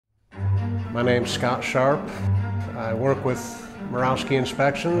My name's Scott Sharp. I work with Mirowski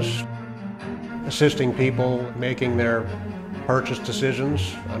Inspections, assisting people making their purchase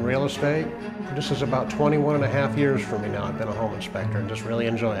decisions on real estate. This is about 21 and a half years for me now. I've been a home inspector and just really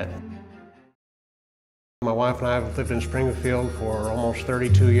enjoy it. My wife and I have lived in Springfield for almost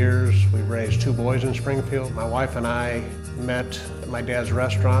 32 years. We've raised 2 boys in Springfield. My wife and I met at my dad's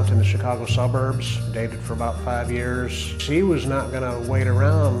restaurant in the Chicago suburbs, dated for about 5 years. She was not going to wait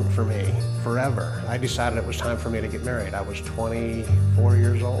around for me forever. I decided it was time for me to get married. I was 24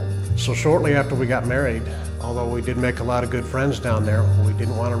 years old. So shortly after we got married, although we did make a lot of good friends down there, we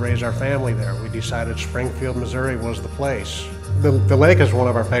didn't want to raise our family there. We decided Springfield, Missouri was the place. The lake is one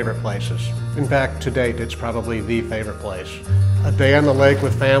of our favorite places. In fact, to date, it's probably the favorite place. A day on the lake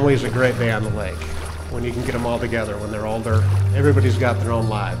with family is a great day on the lake. When you can get them all together, when they're older, everybody's got their own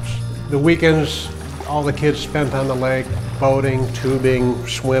lives. The weekends, all the kids spent on the lake, boating, tubing,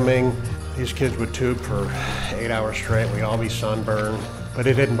 swimming. These kids would tube for 8 hours straight. We'd all be sunburned, but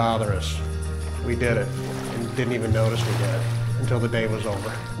it didn't bother us. We did it and didn't even notice we did it until the day was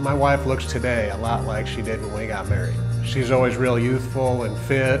over. My wife looks today a lot like she did when we got married. She's always real youthful and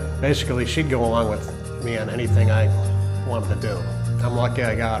fit. Basically, she'd go along with me on anything I wanted to do. I'm lucky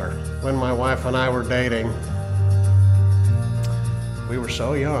I got her. When my wife and I were dating, we were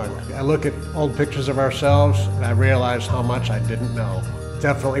so young. I look at old pictures of ourselves and I realize how much I didn't know.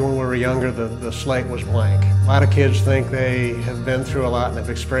 Definitely when we were younger, the slate was blank. A lot of kids think they have been through a lot and have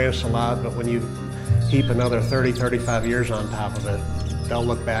experienced a lot, but when you heap another 30, 35 years on top of it, they'll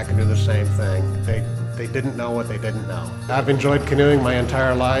look back and do the same thing. They didn't know what they didn't know. I've enjoyed canoeing my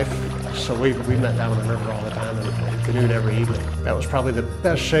entire life, so we met down in the river all the time and canoed every evening. That was probably the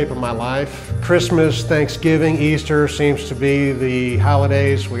best shape of my life. Christmas, Thanksgiving, Easter seems to be the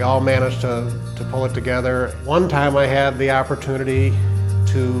holidays. We all managed to pull it together. One time I had the opportunity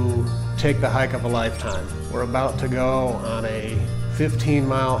to take the hike of a lifetime. We're about to go on a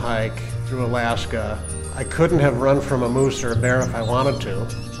 15-mile hike through Alaska. I couldn't have run from a moose or a bear if I wanted to.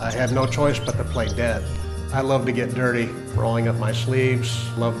 I had no choice but to play dead. I love to get dirty, rolling up my sleeves,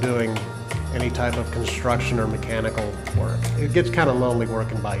 love doing any type of construction or mechanical work. It gets kind of lonely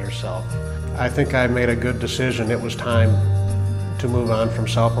working by yourself. I think I made a good decision. It was time to move on from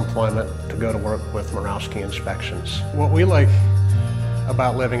self-employment to go to work with Mirowski Inspections. What we like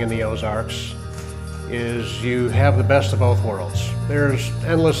about living in the Ozarks is you have the best of both worlds. There's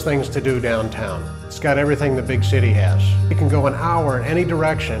endless things to do downtown. It's got everything the big city has. You can go an hour in any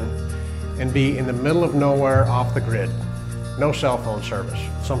direction and be in the middle of nowhere off the grid. No cell phone service.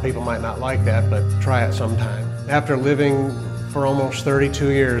 Some people might not like that, but try it sometime. After living for almost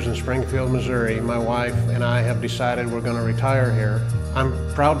 32 years in Springfield, Missouri, my wife and I have decided we're going to retire here. I'm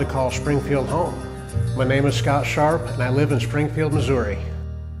proud to call Springfield home. My name is Scott Sharp and I live in Springfield, Missouri.